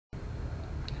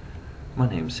My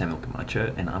name is Samuel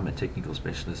Camacho and I'm a technical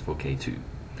specialist for K2.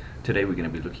 Today we're going to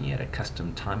be looking at a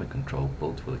custom timer control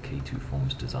built for the K2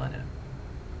 Forms designer.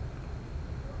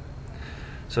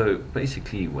 So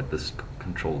basically what this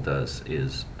control does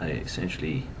is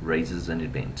essentially raises an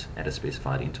event at a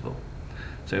specified interval.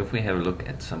 So if we have a look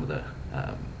at some of the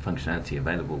functionality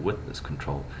available with this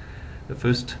control, the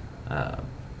first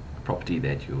property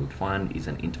that you would find is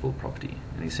an interval property,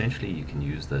 and essentially you can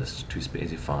use this to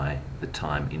specify the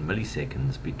time in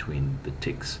milliseconds between the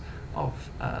ticks of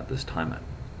this timer.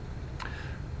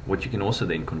 What you can also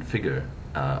then configure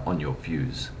on your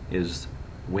views is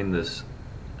when this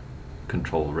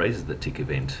control raises the tick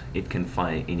event, it can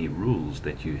fire any rules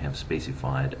that you have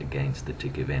specified against the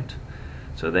tick event.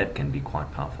 So that can be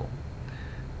quite powerful.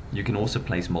 You can also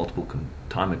place multiple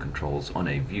timer controls on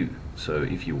a view. So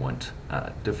if you want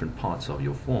different parts of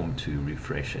your form to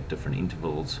refresh at different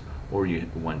intervals, or you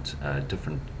want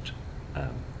different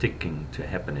ticking to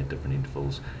happen at different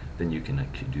intervals, then you can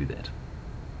actually do that.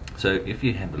 So if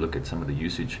you have a look at some of the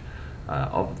usage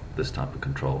of this type of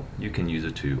control, you can use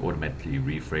it to automatically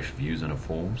refresh views on a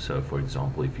form. So for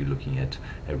example, if you're looking at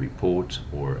a report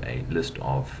or a list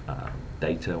of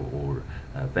data or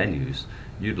values,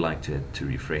 you'd like to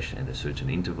refresh at a certain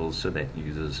interval so that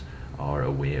users are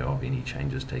aware of any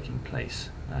changes taking place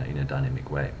in a dynamic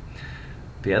way.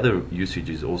 The other usage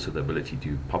is also the ability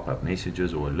to pop up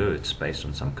messages or alerts based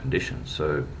on some conditions.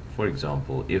 So for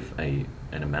example, if an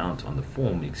amount on the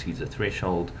form exceeds a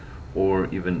threshold,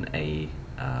 or even a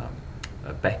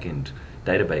back-end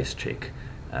database check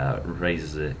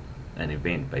raises an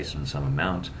event based on some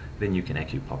amount, then you can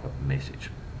actually pop up a message.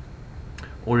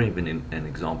 Or even in an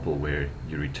example where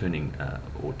you're returning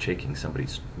or checking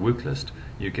somebody's work list,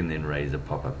 you can then raise a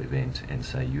pop-up event and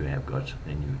say you have got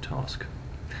a new task.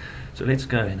 So let's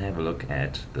go and have a look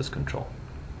at this control.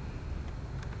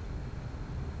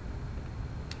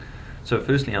 So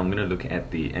firstly, I'm going to look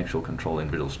at the actual control in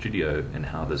Visual Studio and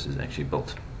how this is actually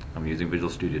built. I'm using Visual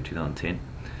Studio 2010,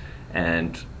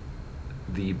 and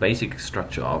the basic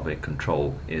structure of a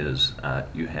control is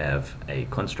you have a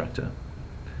constructor,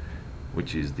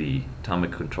 which is the timer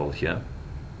control here,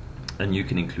 and you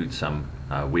can include some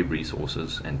web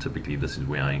resources, and typically this is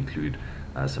where I include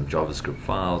some JavaScript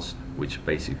files, which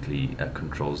basically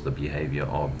controls the behavior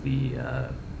of the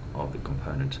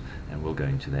component, and we'll go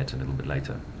into that a little bit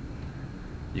later.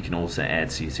 You can also add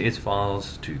CSS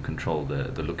files to control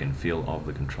the look and feel of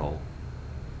the control.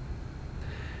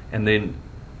 And then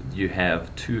you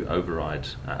have two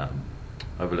overloaded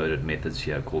methods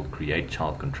here called create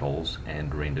child controls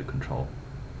and render control.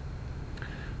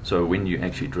 So when you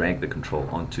actually drag the control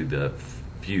onto the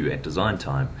view at design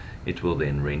time, it will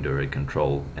then render a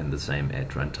control, and the same at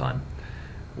runtime.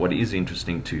 What is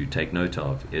interesting to take note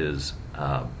of is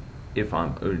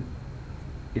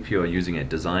if you are using at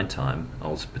design time,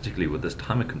 also particularly with this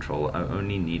timer control, I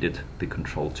only needed the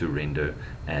control to render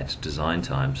at design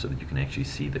time so that you can actually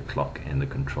see the clock and the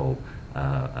control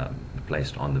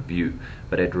placed on the view.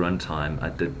 But at runtime, I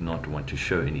did not want to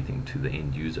show anything to the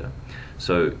end user.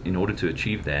 So in order to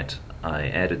achieve that, I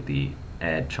added the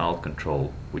add child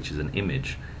control, which is an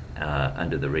image,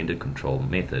 under the render control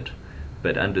method.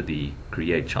 But under the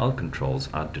create child controls,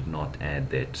 I did not add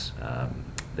that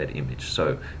image.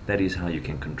 So that is how you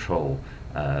can control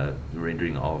the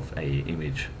rendering of a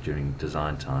image during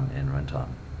design time and runtime.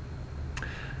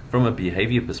 From a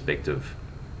behavior perspective,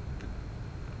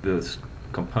 this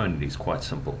component is quite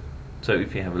simple. So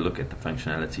if you have a look at the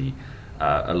functionality,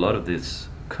 a lot of this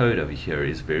code over here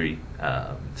is very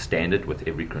standard with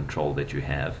every control that you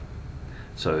have.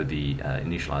 So the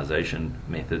initialization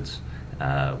methods,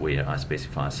 where I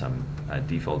specify some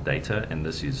default data, and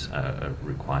this is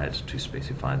required to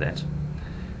specify that.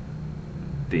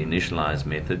 The initialize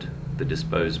method, the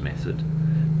dispose method.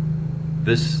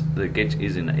 The get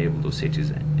is enabled or set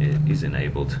is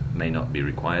enabled, may not be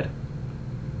required.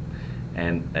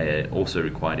 And also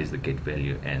required is the get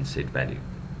value and set value.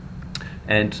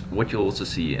 And what you'll also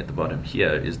see at the bottom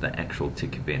here is the actual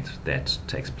tick event that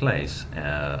takes place,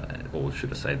 or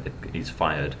should I say that is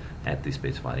fired at the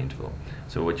specified interval.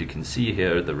 So what you can see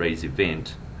here, the raise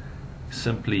event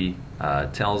simply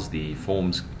tells the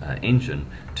forms engine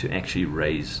to actually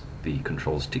raise the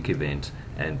controls tick event,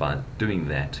 and by doing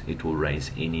that it will raise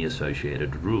any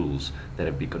associated rules that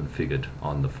have been configured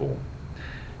on the form.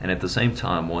 And at the same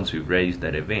time, once we've raised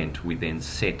that event, we then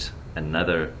set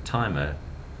another timer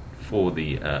for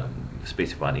the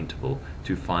specified interval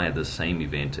to fire the same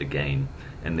event again,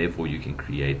 and therefore you can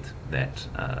create that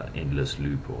endless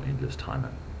loop or endless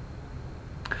timer.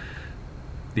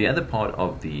 The other part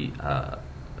of the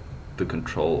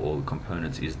control or the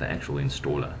components is the actual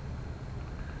installer.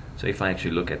 So if I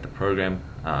actually look at the program,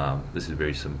 this is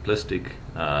very simplistic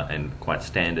and quite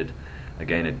standard.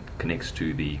 Again, it connects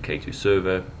to the K2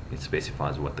 server, it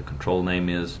specifies what the control name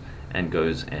is, and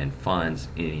goes and finds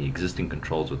any existing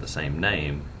controls with the same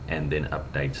name and then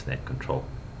updates that control.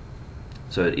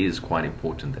 So it is quite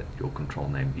important that your control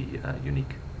name be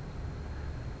unique.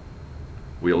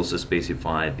 We also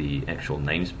specify the actual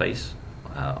namespace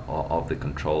of the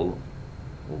control,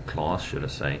 or class should I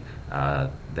say,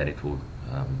 that it will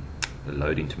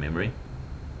load into memory.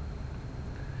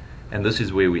 And this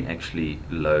is where we actually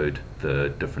load the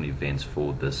different events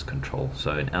for this control.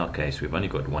 So in our case, we've only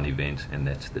got one event, and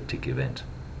that's the tick event.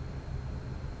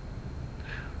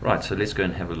 Right, so let's go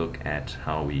and have a look at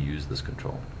how we use this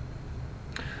control.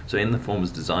 So in the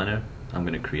Forms Designer, I'm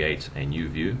going to create a new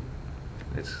view.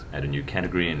 Let's add a new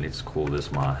category, and let's call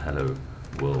this my Hello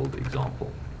World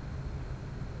example.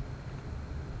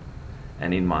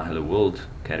 And in my Hello World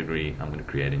category, I'm going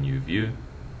to create a new view,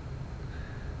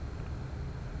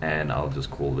 and I'll just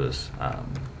call this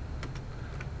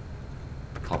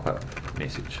pop-up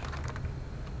message.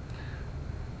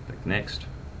 Click next,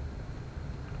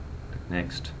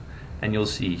 and you'll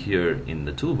see here in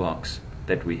the toolbox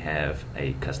that we have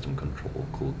a custom control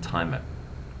called timer.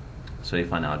 So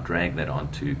if I now drag that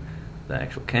onto the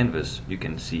actual canvas, you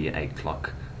can see a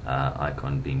clock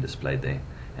icon being displayed there,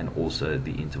 and also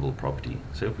the interval property.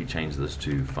 So if we change this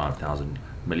to 5,000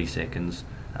 milliseconds,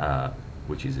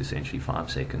 which is essentially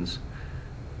 5 seconds,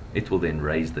 it will then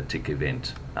raise the tick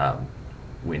event.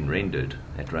 When rendered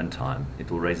at runtime,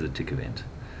 it will raise the tick event.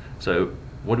 So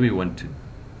what do we want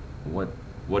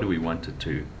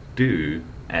to do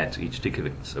at each tick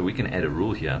event? So we can add a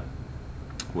rule here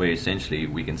where essentially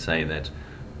we can say that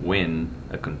when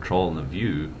a control in the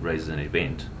view raises an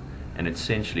event, and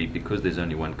essentially because there's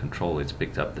only one control, it's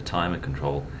picked up the timer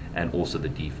control and also the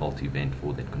default event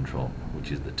for that control,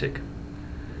 which is the tick.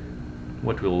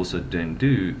 What we'll also then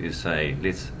do is say,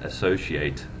 let's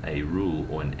associate a rule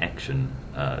or an action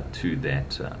to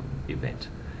that event.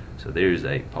 So there is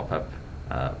a pop-up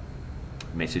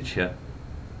message here,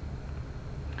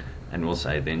 and we'll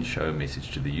say then show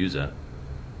message to the user,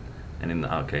 and in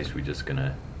our case we're just going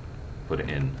to put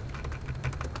in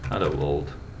hello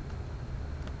world,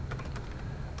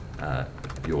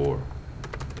 your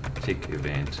tick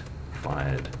event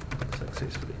fired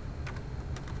successfully.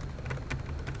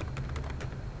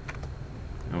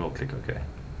 And we'll click OK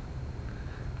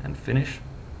and finish,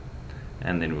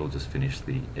 and then we'll just finish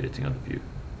the editing of the view.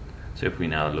 So if we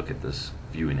now look at this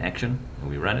view in action and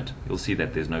we run it, you'll see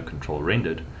that there's no control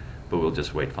rendered, but we'll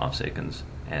just wait 5 seconds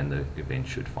and the event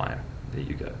should fire. There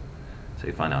you go. So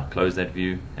if I now close that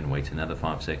view and wait another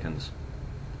 5 seconds,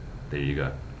 there you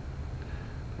go.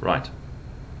 Right,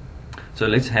 so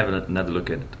let's have another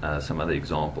look at some other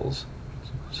examples.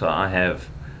 So I have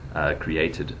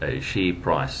created a share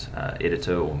price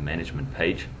editor or management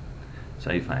page.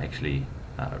 So if I actually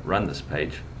run this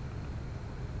page,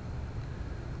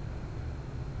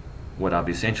 what I've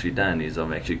essentially done is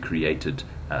I've actually created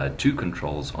two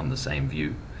controls on the same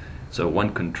view. So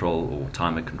one control, or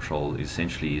timer control,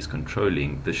 essentially is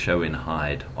controlling the show and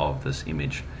hide of this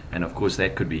image, and of course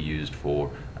that could be used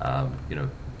for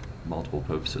multiple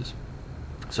purposes.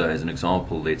 So as an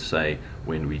example, let's say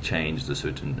when we changed a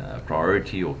certain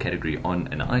priority or category on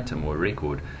an item or a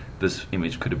record, this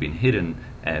image could have been hidden,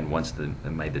 and once they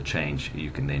made the change,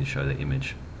 you can then show the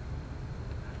image.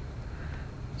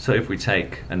 So if we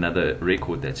take another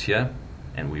record that's here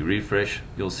and we refresh,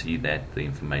 you'll see that the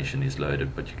information is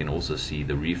loaded, but you can also see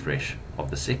the refresh of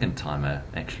the second timer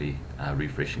actually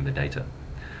refreshing the data.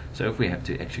 So if we have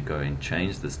to actually go and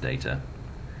change this data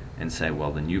and say,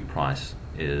 well, the new price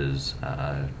is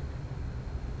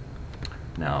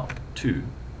now 2,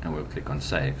 and we'll click on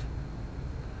save.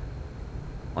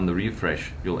 On the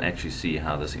refresh, you'll actually see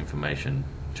how this information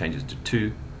changes to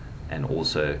 2, and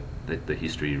also that the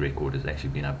history record has actually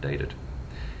been updated.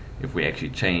 If we actually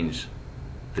change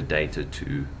the data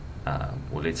to,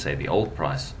 or let's say the old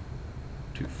price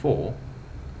to 4,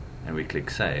 and we click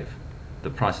save,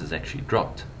 the price has actually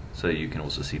dropped. So you can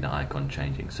also see the icon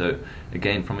changing. So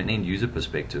again, from an end user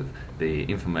perspective, the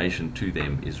information to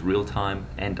them is real time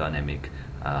and dynamic,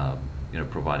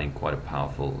 providing quite a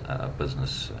powerful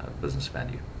business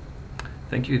value.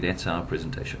 Thank you. That's our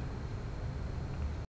presentation.